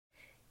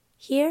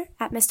Here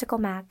at Mystical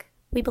Mac,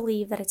 we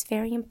believe that it's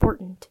very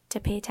important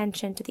to pay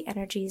attention to the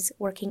energies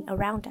working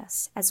around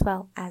us as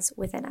well as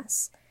within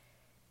us,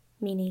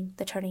 meaning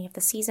the turning of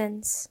the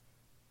seasons,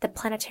 the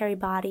planetary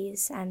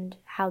bodies and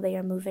how they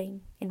are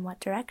moving in what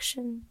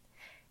direction,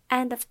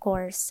 and of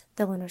course,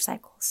 the lunar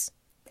cycles.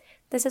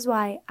 This is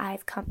why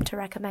I've come to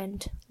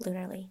recommend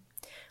Lunarly.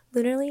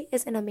 Lunarly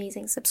is an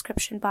amazing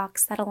subscription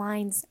box that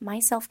aligns my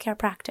self-care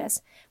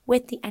practice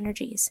with the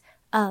energies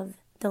of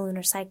the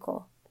lunar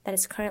cycle that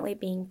is currently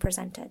being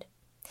presented.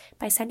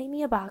 By sending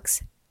me a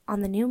box on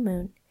the new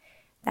moon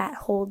that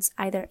holds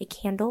either a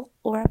candle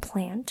or a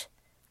plant,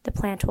 the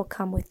plant will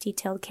come with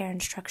detailed care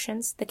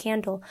instructions. The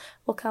candle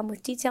will come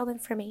with detailed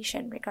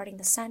information regarding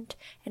the scent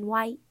and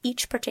why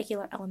each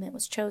particular element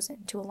was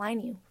chosen to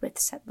align you with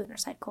said lunar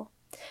cycle.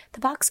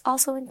 The box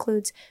also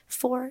includes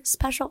 4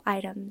 special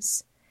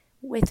items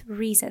with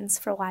reasons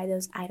for why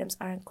those items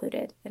are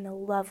included in a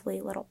lovely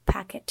little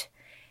packet.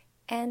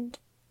 And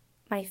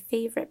my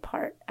favorite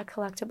part, a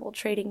collectible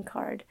trading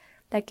card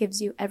that gives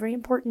you every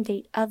important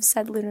date of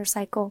said lunar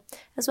cycle,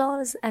 as well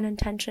as an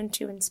intention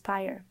to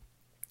inspire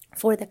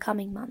for the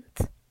coming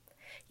month.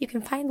 You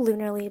can find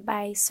Lunarly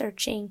by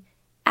searching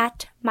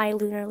at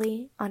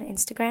MyLunarly on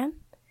Instagram,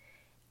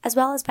 as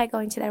well as by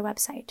going to their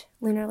website,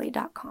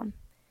 lunarly.com.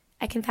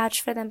 I can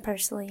vouch for them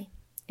personally.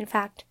 In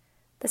fact,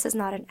 this is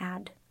not an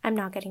ad. I'm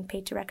not getting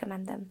paid to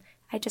recommend them.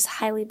 I just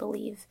highly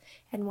believe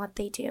in what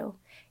they do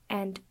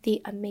and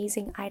the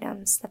amazing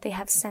items that they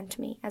have sent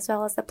me, as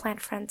well as the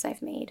plant friends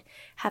I've made,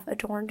 have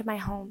adorned my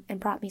home and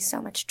brought me so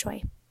much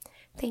joy.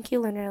 Thank you,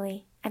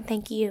 Lunarly, and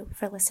thank you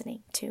for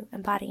listening to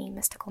Embodying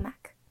Mystical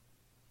Mac.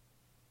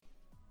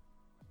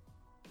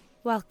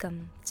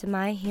 Welcome to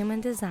my human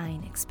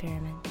design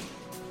experiment.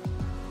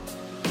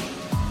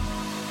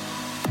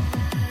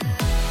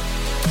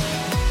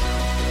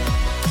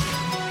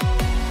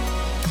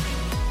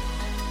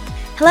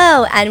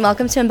 Hello, and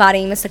welcome to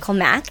Embodying Mystical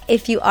Mac.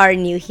 If you are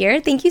new here,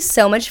 thank you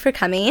so much for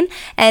coming.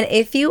 And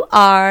if you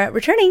are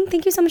returning,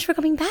 thank you so much for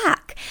coming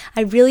back.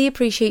 I really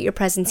appreciate your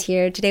presence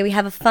here. Today we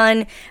have a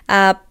fun,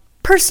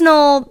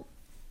 personal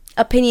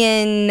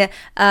opinion,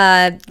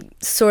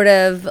 sort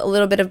of a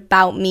little bit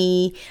about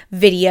me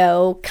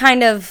video,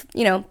 kind of,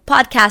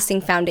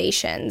 podcasting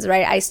foundations,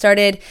 right? I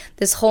started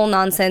this whole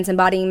nonsense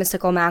Embodying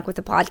Mystical Mac with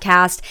a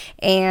podcast,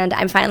 and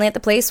I'm finally at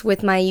the place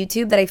with my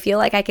YouTube that I feel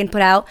like I can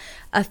put out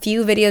a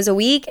few videos a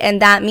week,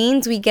 and that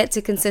means we get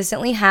to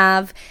consistently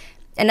have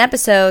an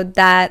episode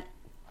that,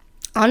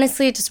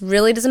 honestly, it just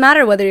really doesn't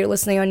matter whether you're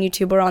listening on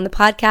YouTube or on the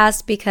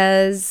podcast,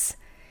 because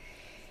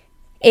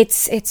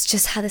it's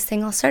just how this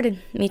thing all started.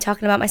 Me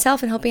talking about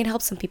myself and hoping it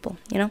helps some people,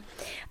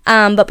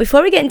 But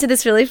before we get into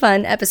this really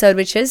fun episode,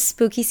 which is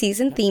spooky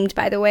season themed,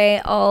 by the way,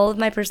 all of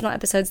my personal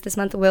episodes this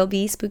month will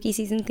be spooky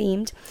season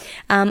themed.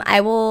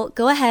 I will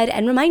go ahead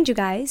and remind you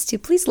guys to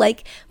please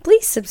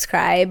please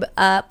subscribe,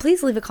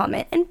 please leave a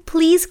comment, and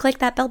please click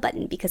that bell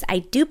button, because I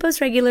do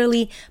post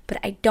regularly, but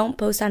I don't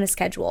post on a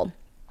schedule.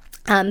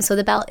 So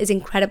the bell is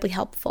incredibly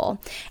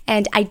helpful.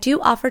 And I do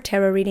offer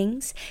tarot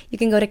readings. You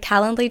can go to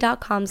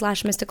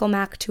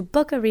calendly.com/mysticalmac to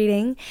book a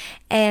reading.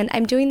 And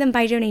I'm doing them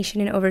by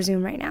donation and over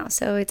Zoom right now.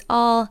 So it's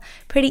all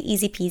pretty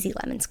easy peasy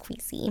lemon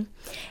squeezy.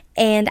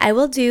 And I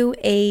will do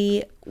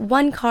a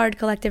 1-card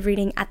collective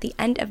reading at the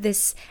end of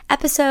this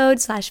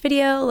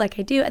episode/video, like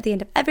I do at the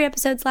end of every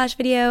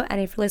episode/video. And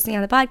if you're listening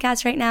on the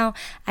podcast right now,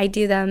 I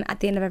do them at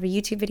the end of every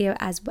YouTube video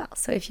as well.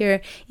 So if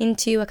you're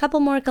into a couple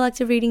more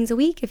collective readings a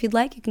week, if you'd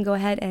like, you can go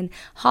ahead and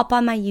hop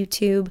on my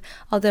YouTube.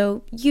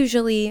 Although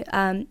usually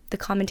the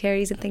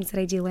commentaries and things that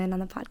I do land on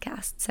the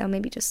podcast. So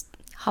maybe just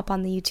hop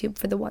on the YouTube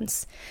for the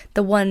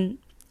one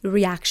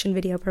reaction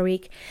video per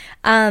week.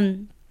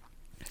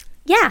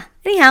 Yeah,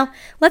 anyhow,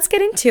 let's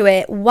get into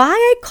it. Why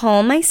I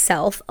call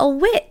myself a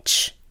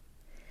witch.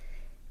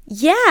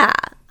 Yeah,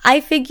 I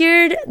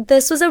figured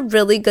this was a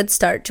really good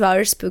start to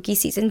our spooky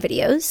season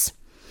videos,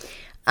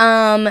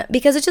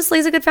 because it just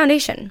lays a good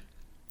foundation.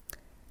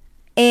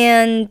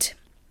 And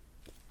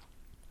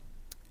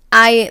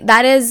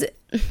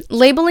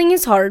labeling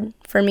is hard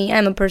for me.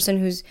 I'm a person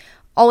who's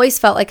always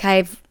felt like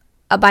I've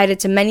abided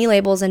to many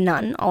labels and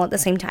none all at the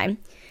same time.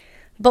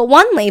 But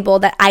one label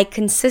that I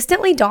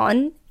consistently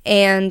don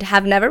and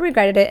have never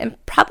regretted it, and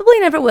probably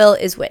never will,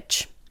 is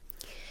witch.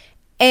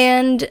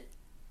 And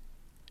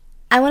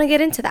I want to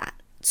get into that.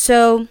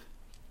 So,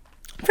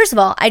 first of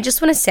all, I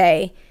just want to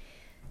say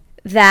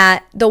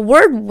that the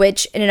word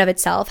witch in and of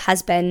itself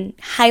has been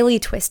highly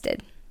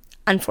twisted,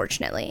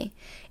 unfortunately.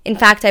 In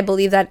fact, I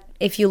believe that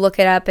if you look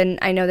it up, and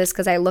I know this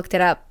because I looked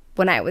it up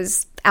when I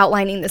was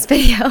outlining this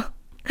video,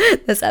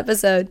 this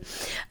episode,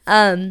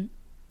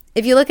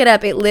 if you look it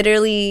up,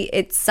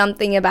 it's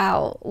something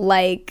about,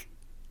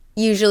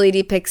 usually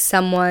depicts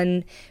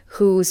someone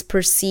who's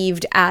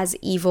perceived as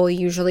evil,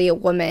 usually a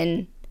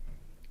woman,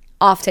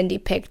 often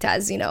depicted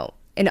as, an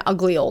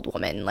ugly old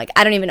woman.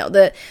 I don't even know.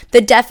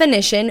 The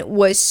definition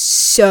was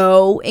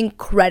so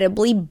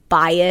incredibly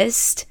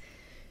biased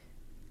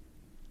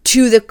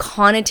to the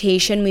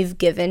connotation we've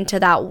given to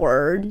that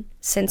word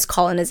since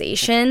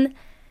colonization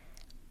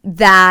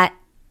that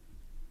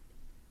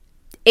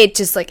it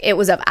just like, it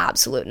was of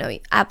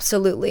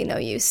absolutely no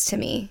use to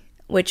me,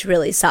 which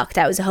really sucked.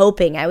 I was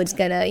hoping I was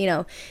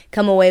gonna,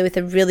 come away with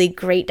a really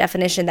great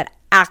definition that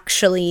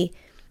actually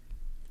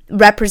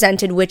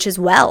represented witches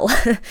well.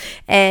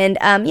 And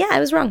I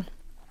was wrong.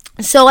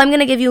 So I'm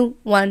gonna give you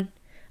one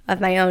of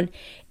my own.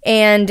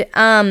 And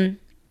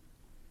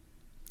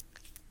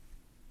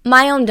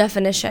my own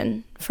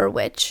definition for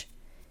witch,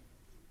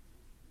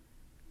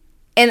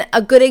 and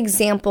a good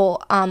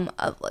example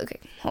okay,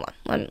 hold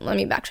on, let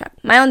me backtrack.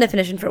 My own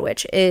definition for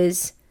witch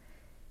is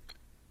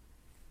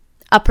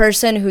a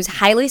person who's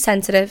highly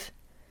sensitive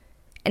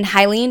and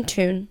highly in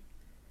tune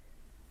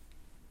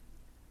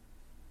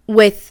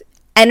with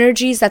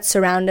energies that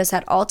surround us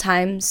at all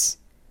times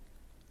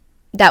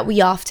that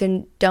we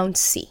often don't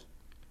see.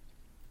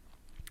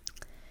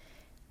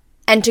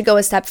 And to go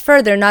a step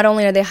further, not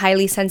only are they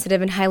highly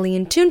sensitive and highly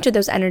in tune to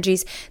those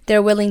energies,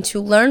 they're willing to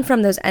learn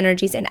from those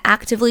energies and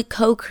actively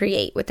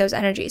co-create with those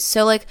energies.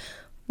 So like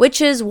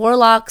witches,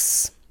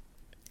 warlocks,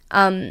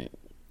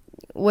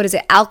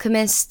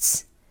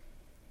 alchemists,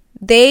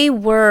 they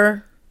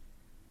were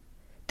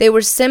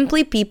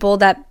simply people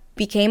that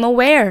became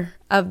aware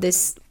of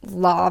this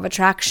law of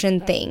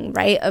attraction thing,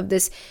 right? Of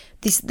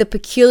the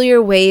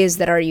peculiar ways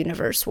that our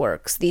universe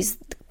works, these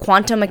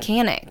quantum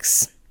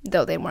mechanics,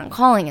 though they weren't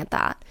calling it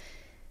that.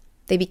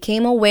 They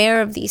became aware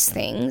of these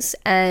things,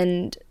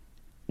 and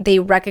they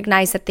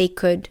recognized that they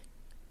could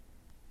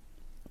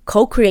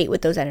co-create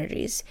with those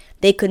energies.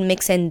 They could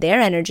mix in their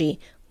energy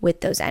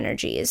with those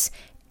energies,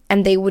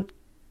 and they would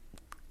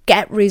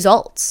get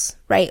results,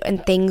 right?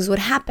 And things would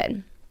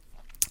happen.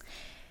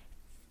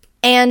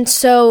 And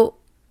so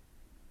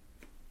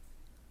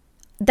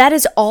that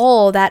is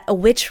all that a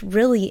witch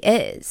really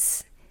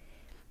is.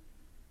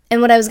 And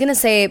what I was going to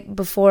say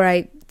before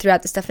I threw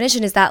out this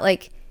definition is that,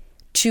 like,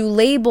 to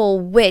label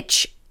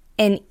witch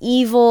an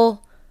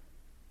evil,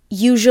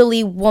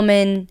 usually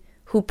woman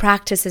who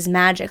practices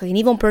magic, like an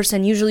evil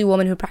person, usually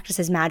woman who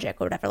practices magic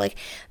or whatever, like,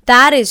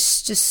 that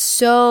is just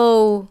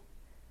so,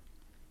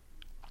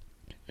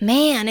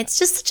 man, it's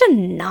just such a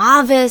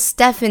novice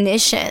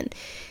definition.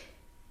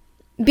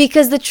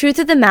 Because the truth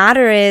of the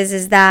matter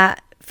is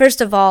that, first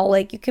of all,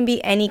 like, you can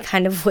be any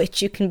kind of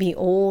witch. You can be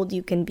old,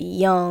 you can be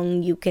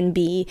young, you can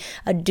be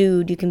a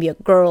dude, you can be a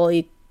girl,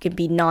 you can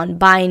be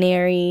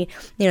non-binary,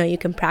 you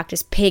can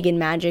practice pagan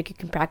magic, you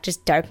can practice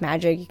dark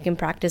magic, you can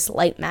practice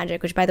light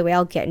magic, which, by the way,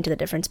 I'll get into the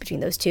difference between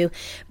those two.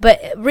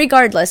 But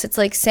regardless, it's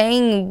like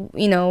saying,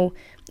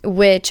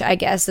 witch, I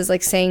guess, is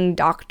like saying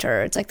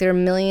doctor. It's like there are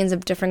millions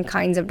of different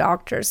kinds of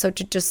doctors. So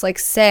to just like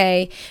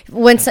say, I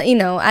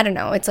don't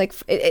know, it's like,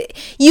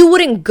 you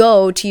wouldn't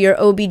go to your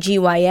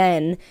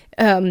OBGYN,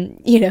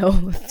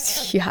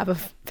 if you have a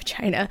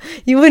vagina,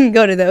 you wouldn't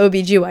go to the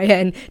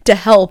OBGYN to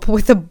help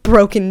with a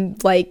broken,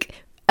 like,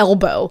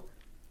 elbow,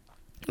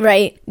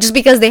 right? Just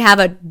because they have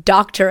a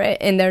doctorate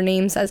and their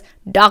name says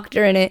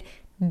doctor in it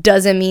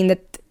doesn't mean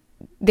that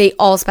they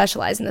all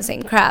specialize in the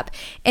same crap.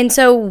 And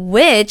so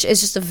witch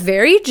is just a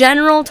very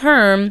general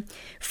term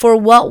for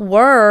what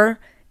were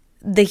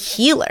the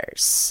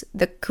healers,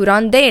 the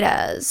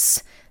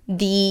curanderas,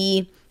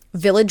 the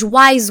village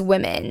wise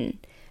women,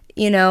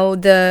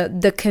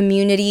 the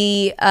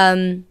community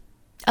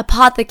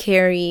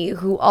apothecary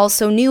who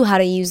also knew how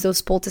to use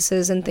those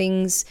poultices and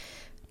things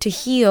to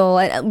heal.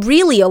 And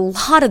really, a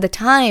lot of the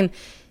time,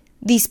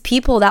 these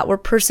people that were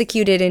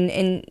persecuted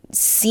and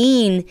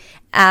seen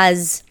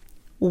as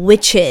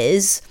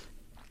witches,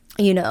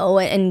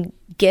 and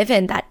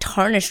given that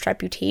tarnished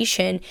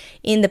reputation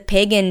in the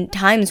pagan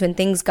times when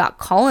things got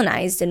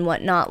colonized and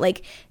whatnot,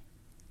 like,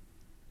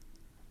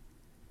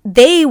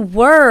 they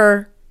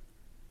were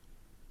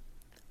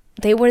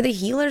the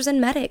healers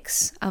and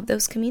medics of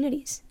those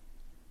communities.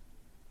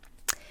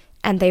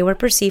 And they were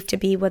perceived to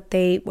be what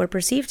they were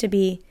perceived to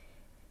be,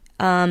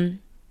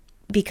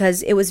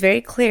 because it was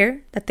very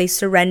clear that they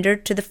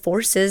surrendered to the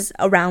forces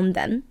around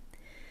them,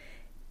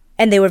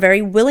 and they were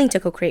very willing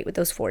to co-create with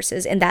those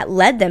forces, and that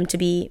led them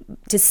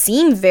to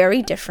seem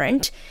very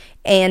different,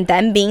 and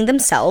them being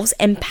themselves,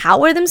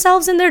 empower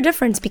themselves in their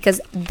difference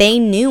because they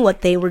knew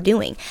what they were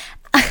doing.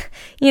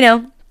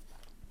 And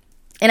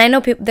I know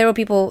there will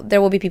be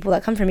people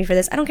that come for me for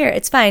this. I don't care.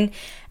 It's fine.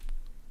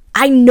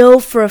 I know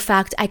for a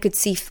fact I could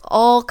see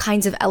all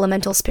kinds of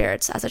elemental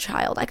spirits as a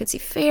child. I could see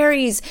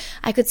fairies,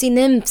 I could see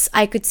nymphs,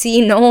 I could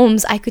see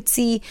gnomes, I could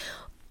see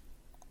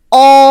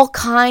all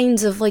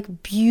kinds of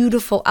like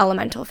beautiful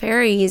elemental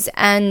fairies.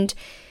 And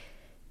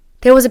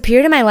there was a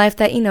period in my life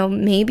that,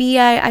 maybe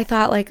I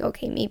thought like,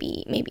 okay,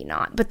 maybe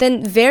not. But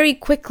then very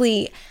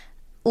quickly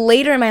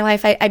later in my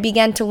life, I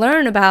began to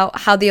learn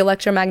about how the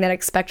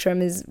electromagnetic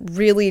spectrum is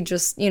really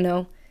just,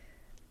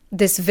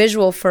 this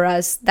visual for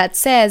us that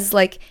says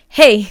like,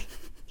 hey,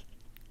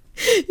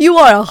 you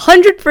are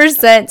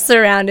 100%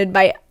 surrounded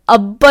by a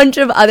bunch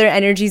of other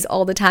energies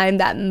all the time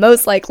that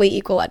most likely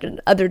equal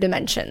other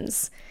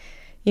dimensions,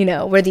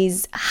 where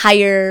these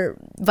higher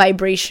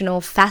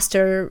vibrational,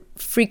 faster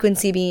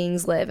frequency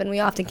beings live, and we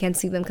often can't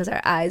see them because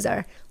our eyes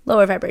are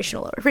lower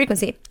vibrational, lower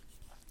frequency.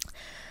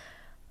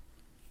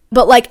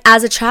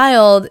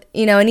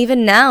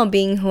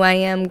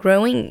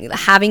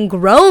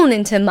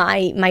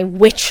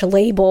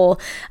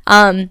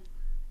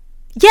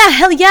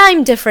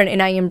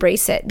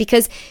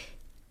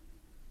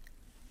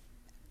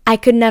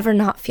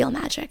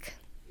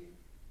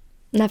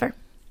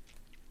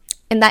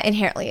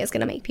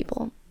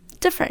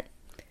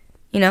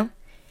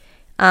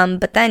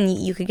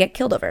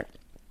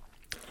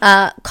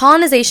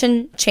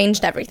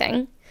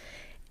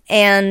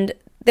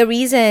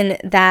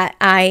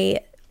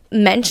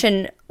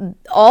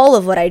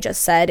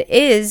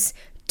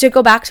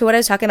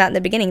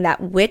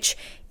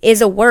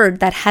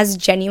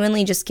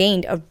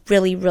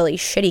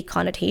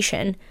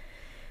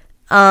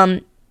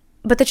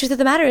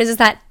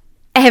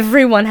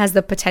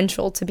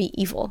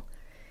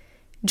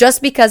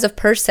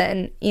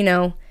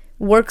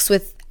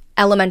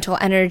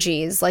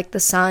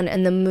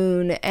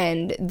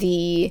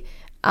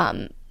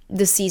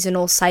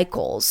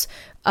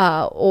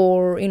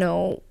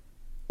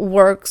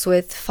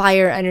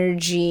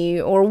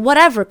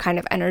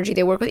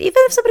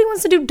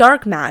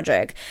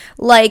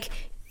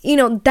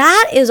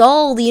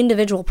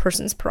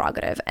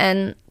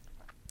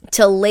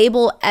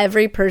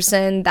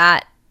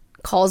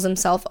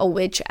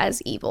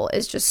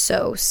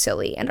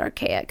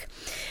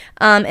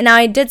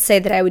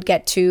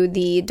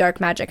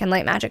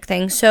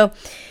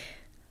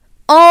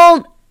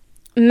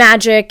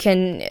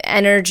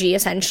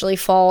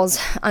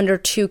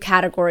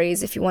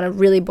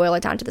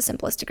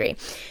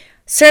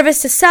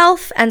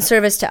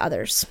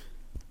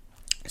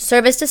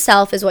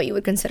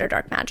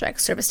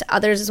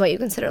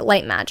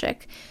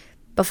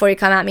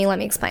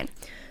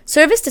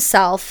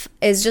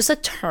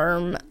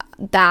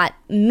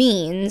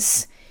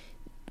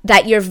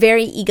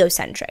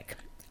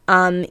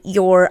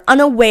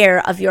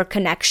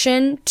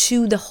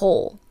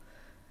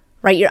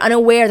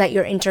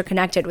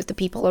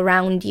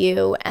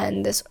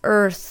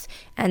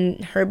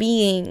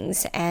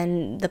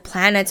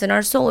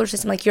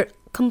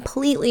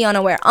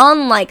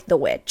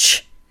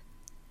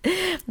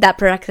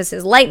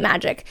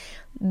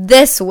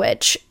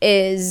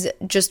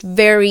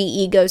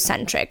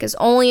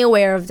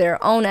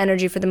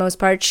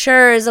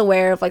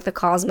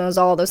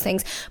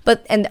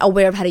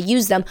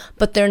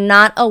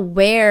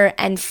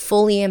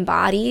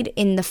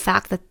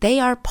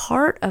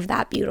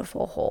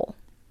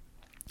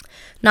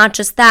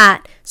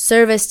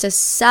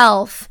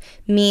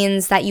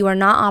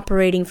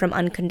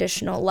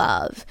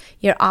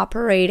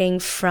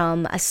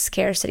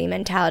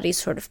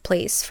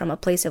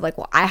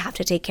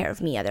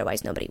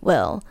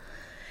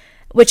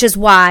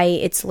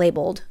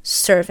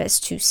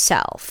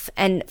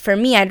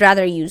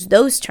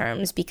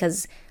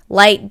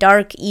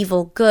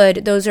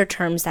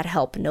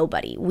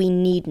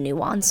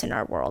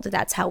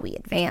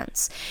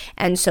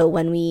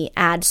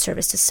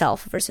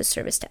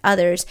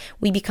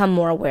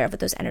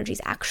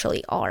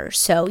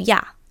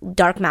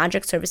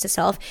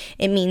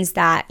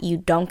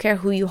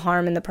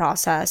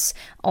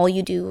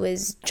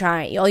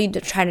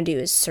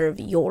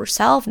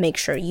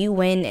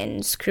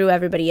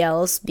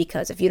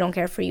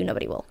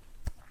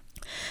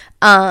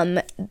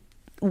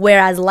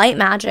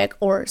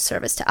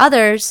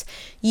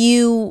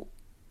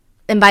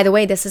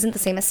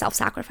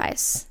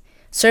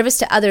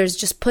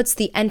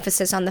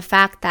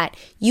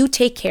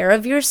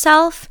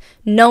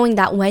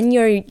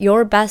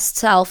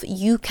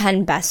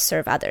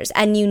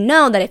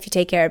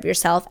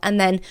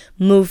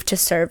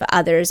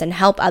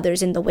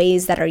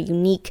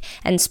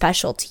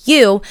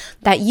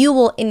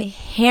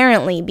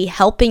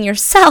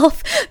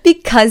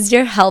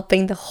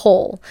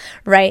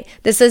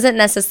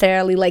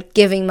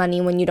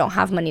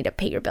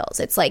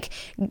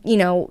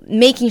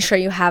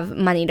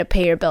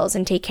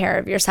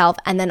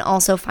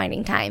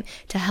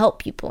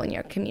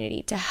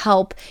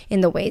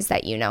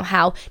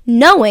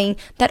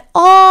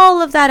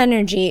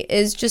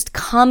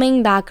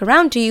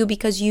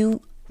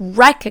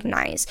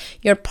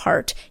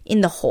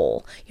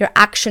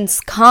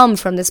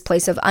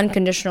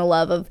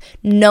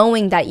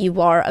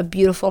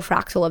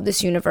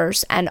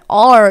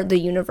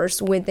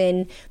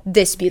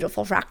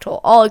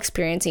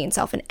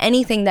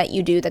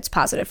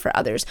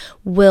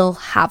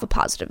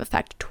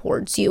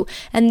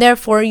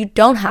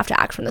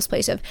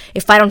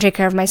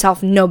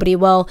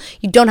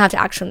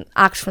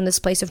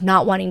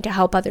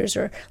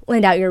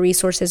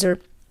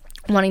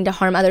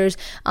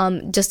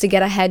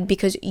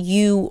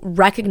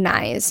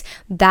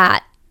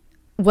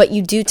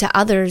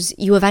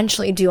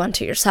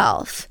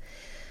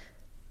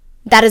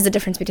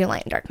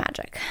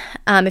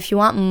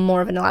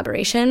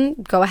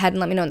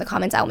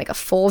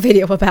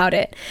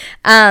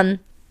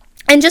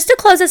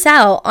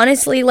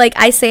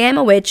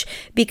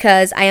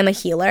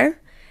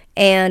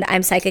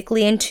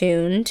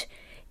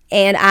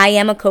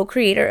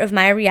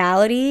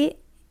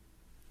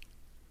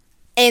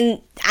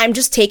 And I'm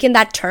just taking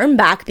that term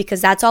back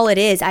because that's all it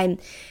is. I'm,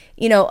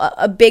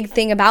 a big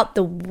thing about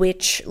the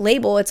witch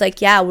label, it's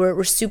like, yeah,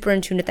 we're super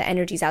in tune with the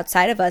energies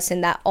outside of us.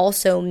 And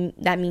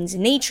that means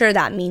nature.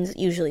 That means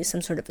usually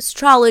some sort of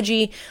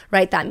astrology,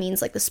 right? That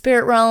means like the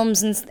spirit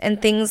realms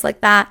and things like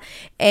that.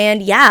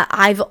 And yeah,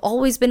 I've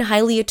always been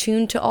highly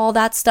attuned to all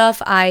that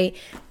stuff.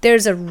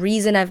 There's a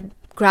reason I've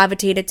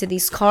gravitated to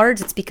these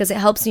cards. It's because it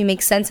helps me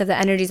make sense of the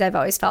energies I've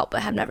always felt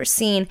but have never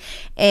seen.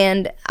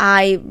 And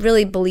I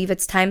really believe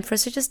it's time for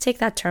us to just take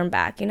that term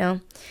back,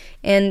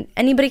 And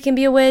anybody can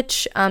be a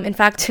witch. In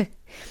fact,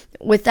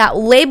 with that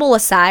label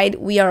aside,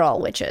 we are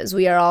all witches.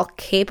 We are all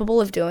capable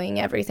of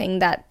doing everything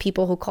that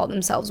people who call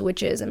themselves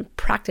witches and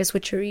practice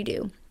witchery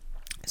do.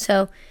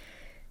 So,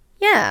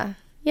 yeah.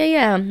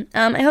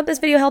 I hope this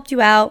video helped you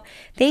out.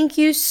 Thank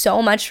you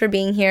so much for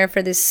being here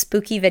for this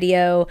spooky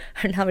video,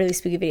 or not really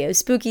spooky video,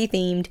 spooky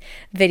themed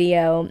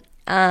video.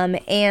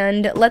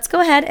 And let's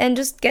go ahead and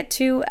just get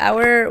to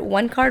our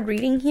one card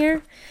reading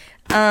here.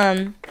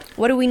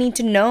 What do we need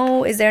to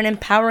know? Is there an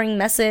empowering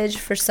message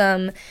for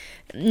some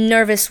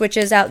nervous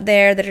witches out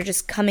there that are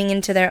just coming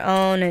into their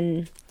own?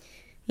 And,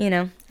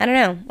 I don't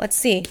know. Let's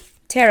see.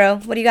 Tarot,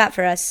 what do you got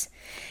for us?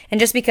 And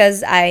just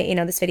because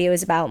this video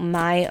is about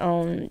my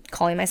own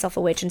calling myself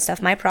a witch and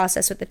stuff, my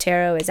process with the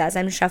tarot is as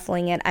I'm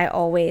shuffling it, I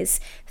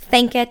always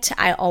thank it.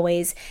 I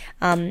always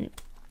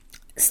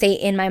state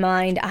in my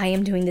mind, I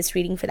am doing this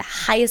reading for the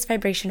highest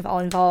vibration of all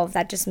involved.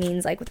 That just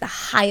means like with the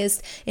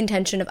highest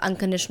intention of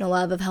unconditional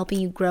love, of helping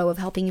you grow, of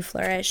helping you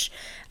flourish.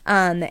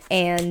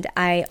 And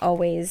I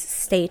always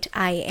state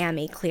I am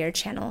a clear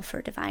channel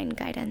for divine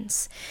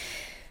guidance.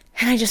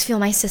 And I just feel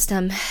my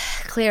system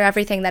clear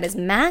everything that is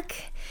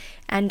Mac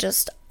and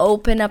just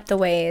open up the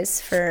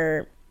ways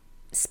for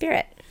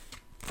spirit.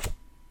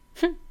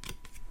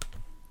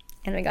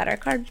 And we got our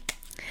card.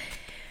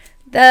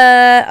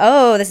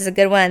 This is a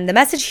good one. The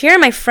message here,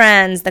 my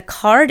friends, the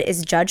card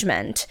is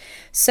Judgment.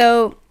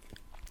 So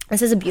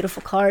this is a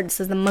beautiful card.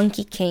 This is the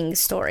Monkey King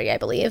story, I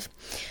believe.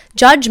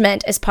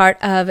 Judgment is part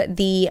of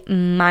the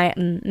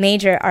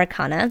major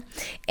arcana,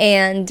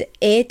 and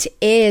it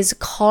is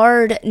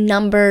card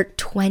number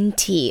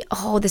 20.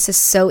 Oh, this is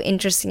so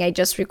interesting. I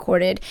just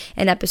recorded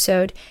an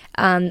episode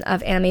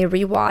of Anime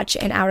Rewatch,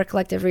 and our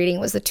collective reading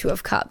was the Two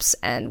of Cups.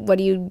 And what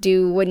do you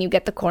do when you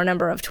get the core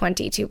number of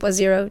 20? 2 plus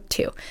 0,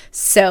 2.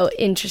 So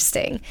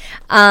interesting.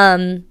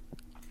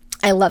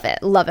 I love it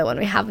when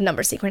we have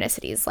number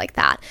synchronicities like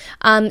that.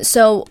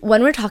 So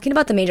when we're talking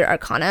about the major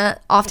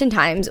arcana,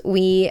 oftentimes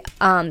we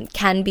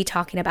can be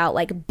talking about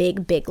like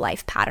big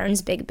life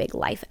patterns, big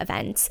life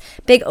events,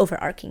 big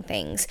overarching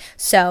things.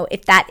 So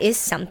if that is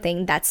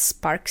something that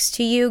sparks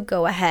to you,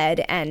 go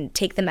ahead and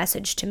take the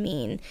message to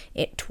mean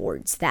it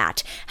towards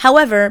that.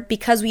 However,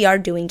 because we are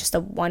doing just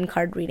a one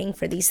card reading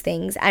for these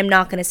things, I'm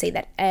not going to say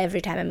that every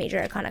time a major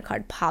arcana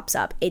card pops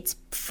up, it's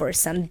for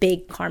some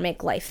big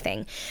karmic life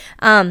thing.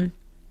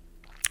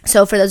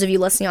 So for those of you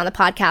listening on the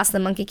podcast, the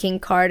Monkey King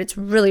card, it's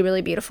really,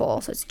 really beautiful.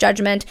 So it's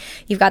Judgment.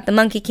 You've got the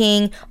Monkey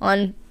King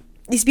on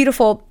these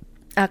beautiful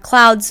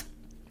clouds,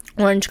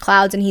 orange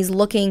clouds, and he's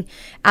looking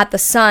at the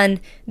sun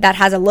that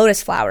has a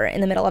lotus flower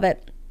in the middle of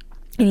it.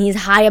 And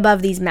he's high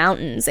above these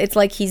mountains. It's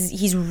like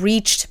he's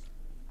reached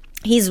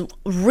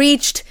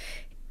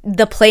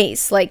the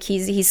place, like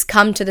he's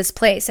come to this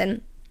place.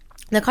 And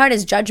the card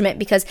is Judgment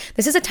because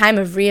this is a time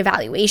of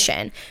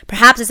reevaluation.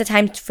 Perhaps it's a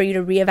time for you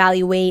to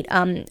reevaluate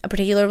a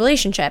particular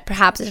relationship.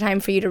 Perhaps it's a time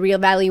for you to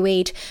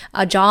reevaluate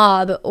a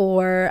job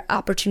or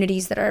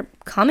opportunities that are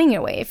coming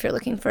your way if you're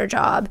looking for a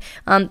job.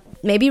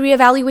 Maybe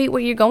reevaluate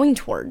what you're going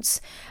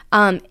towards.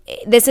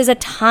 This is a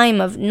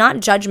time of not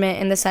judgment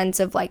in the sense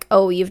of like,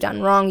 oh, you've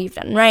done wrong, you've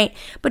done right,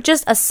 but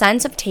just a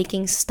sense of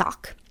taking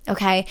stock,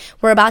 okay?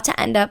 We're about to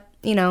end the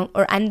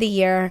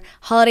year.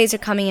 Holidays are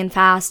coming in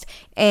fast,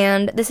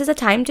 and this is a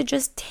time to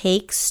just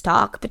take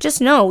stock. But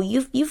just know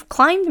you've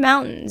climbed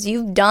mountains,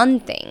 you've done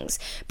things.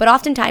 But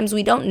oftentimes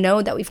we don't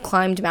know that we've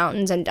climbed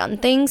mountains and done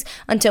things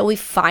until we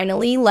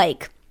finally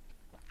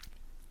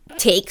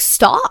take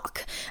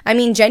stock. I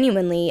mean,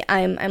 genuinely,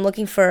 I'm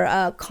looking for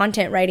a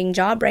content writing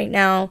job right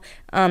now.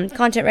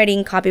 Content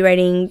writing,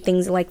 copywriting,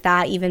 things like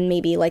that, even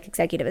maybe like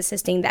executive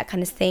assisting, that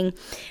kind of thing.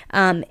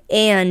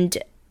 And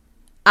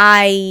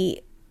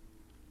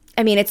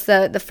I mean, it's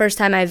the first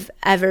time I've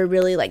ever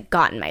really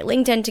gotten my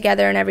LinkedIn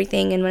together and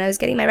everything. And when I was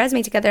getting my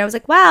resume together, I was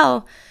like,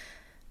 wow,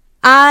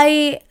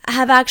 I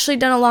have actually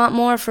done a lot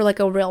more for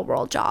a real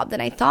world job than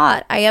I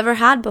thought I ever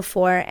had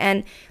before.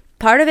 And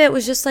part of it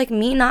was just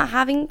me not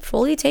having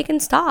fully taken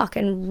stock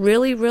and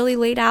really, really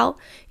laid out,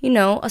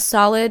 a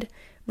solid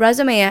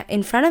resume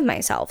in front of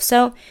myself.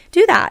 So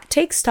do that.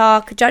 Take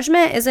stock.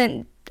 Judgment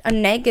isn't a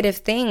negative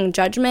thing.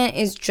 Judgment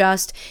is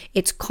just,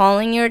 it's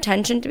calling your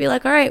attention to be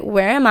like, all right,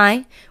 where am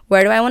I?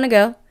 Where do I want to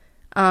go?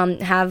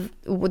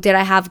 Did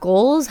I have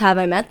goals? Have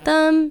I met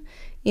them?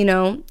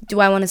 Do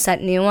I want to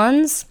set new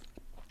ones?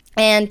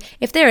 And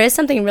if there is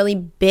something really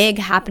big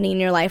happening in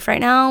your life right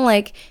now,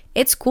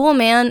 it's cool,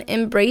 man.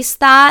 Embrace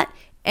that.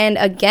 And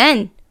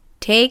again,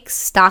 take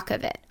stock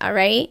of it. All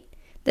right.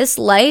 This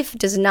life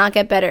does not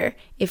get better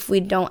if we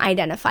don't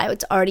identify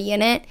what's already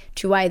in it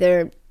to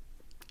either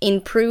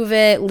improve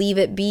it, leave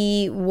it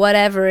be,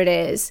 whatever it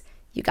is.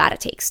 You got to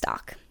take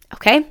stock.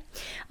 Okay?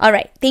 All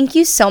right. Thank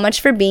you so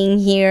much for being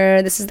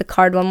here. This is the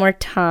card one more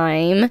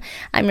time.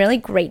 I'm really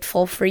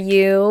grateful for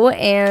you.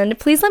 And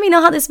please let me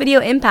know how this video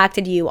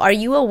impacted you. Are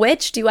you a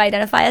witch? Do you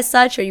identify as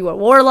such? Are you a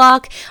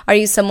warlock? Are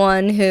you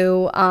someone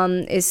who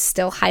is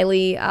still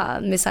highly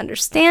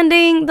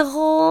misunderstanding the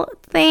whole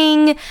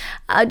thing?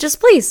 Just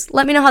please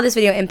let me know how this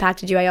video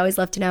impacted you. I always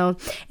love to know.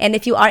 And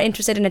if you are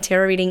interested in a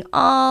tarot reading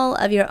all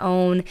of your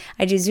own,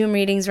 I do Zoom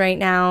readings right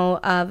now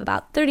of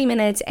about 30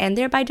 minutes and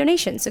they're by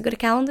donation. So go to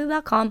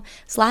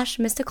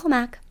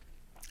calendly.com/mysticalmac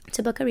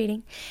to book a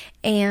reading.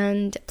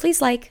 And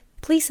please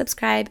please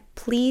subscribe,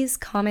 please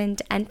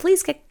comment, and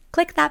please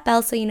click that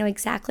bell so you know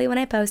exactly when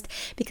I post,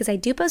 because I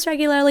do post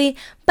regularly,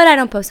 but I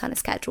don't post on a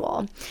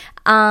schedule.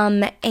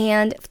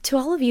 And to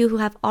all of you who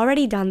have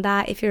already done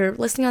that, if you're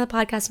listening on the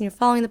podcast and you're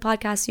following the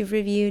podcast you've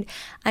reviewed,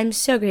 I'm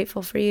so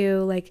grateful for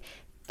you.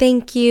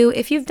 Thank you.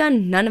 If you've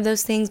done none of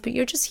those things, but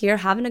you're just here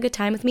having a good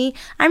time with me,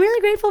 I'm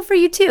really grateful for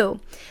you too.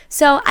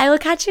 So I will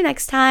catch you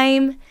next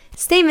time.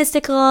 Stay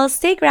mystical,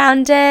 stay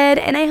grounded,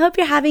 and I hope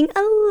you're having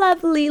a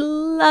lovely,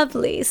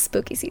 lovely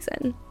spooky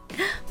season.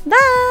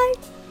 Bye!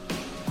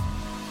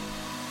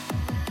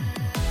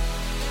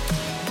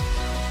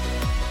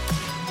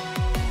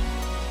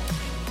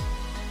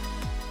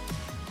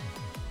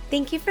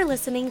 Thank you for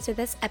listening to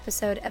this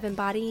episode of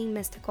Embodying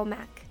Mystical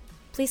Mac.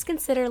 Please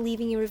consider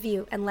leaving a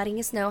review and letting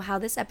us know how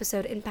this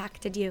episode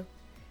impacted you.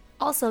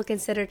 Also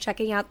consider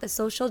checking out the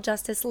social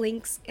justice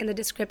links in the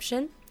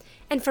description.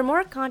 And for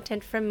more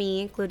content from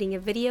me, including a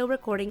video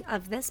recording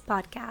of this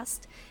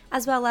podcast,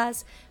 as well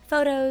as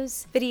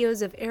photos,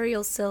 videos of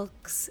aerial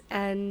silks,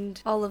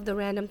 and all of the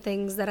random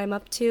things that I'm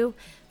up to,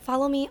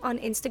 follow me on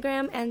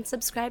Instagram and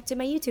subscribe to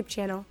my YouTube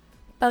channel.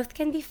 Both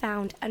can be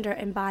found under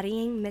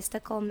Embodying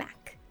Mystical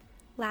Mac.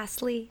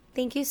 Lastly,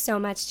 thank you so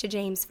much to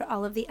James for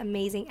all of the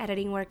amazing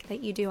editing work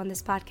that you do on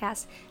this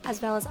podcast,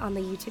 as well as on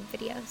the YouTube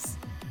videos.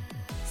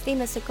 Stay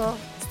mystical,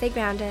 stay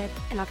grounded,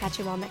 and I'll catch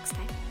you all next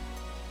time.